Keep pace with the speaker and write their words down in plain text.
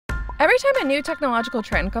Every time a new technological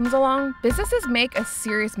trend comes along, businesses make a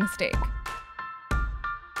serious mistake.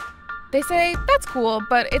 They say, "That's cool,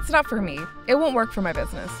 but it's not for me. It won't work for my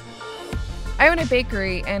business. I own a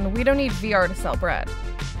bakery and we don't need VR to sell bread."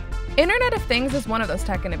 Internet of Things is one of those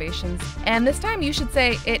tech innovations, and this time you should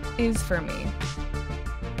say, "It is for me."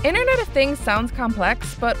 Internet of Things sounds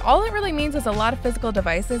complex, but all it really means is a lot of physical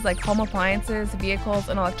devices like home appliances, vehicles,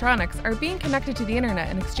 and electronics are being connected to the internet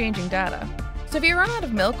and exchanging data. So if you run out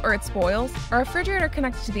of milk or it spoils, a refrigerator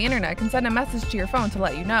connected to the internet can send a message to your phone to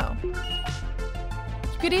let you know.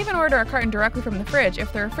 You could even order a carton directly from the fridge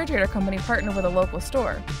if the refrigerator company partnered with a local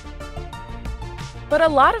store. But a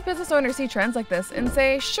lot of business owners see trends like this and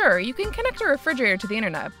say, sure, you can connect a refrigerator to the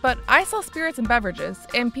internet, but I sell spirits and beverages,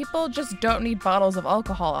 and people just don't need bottles of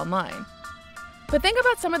alcohol online. But think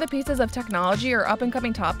about some of the pieces of technology or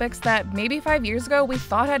up-and-coming topics that maybe 5 years ago we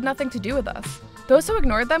thought had nothing to do with us. Those who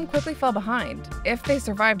ignored them quickly fell behind, if they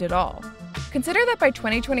survived at all. Consider that by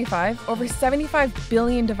 2025, over 75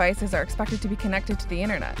 billion devices are expected to be connected to the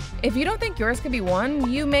internet. If you don't think yours could be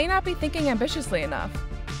one, you may not be thinking ambitiously enough.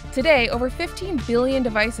 Today, over 15 billion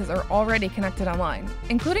devices are already connected online,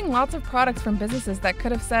 including lots of products from businesses that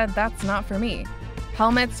could have said, "That's not for me."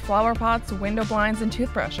 Helmets, flower pots, window blinds, and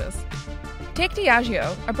toothbrushes. Take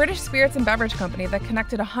Diageo, a British spirits and beverage company that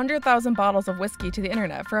connected 100,000 bottles of whiskey to the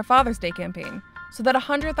internet for a Father's Day campaign, so that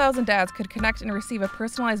 100,000 dads could connect and receive a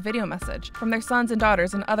personalized video message from their sons and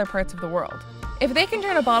daughters in other parts of the world. If they can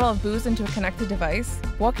turn a bottle of booze into a connected device,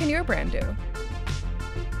 what can your brand do?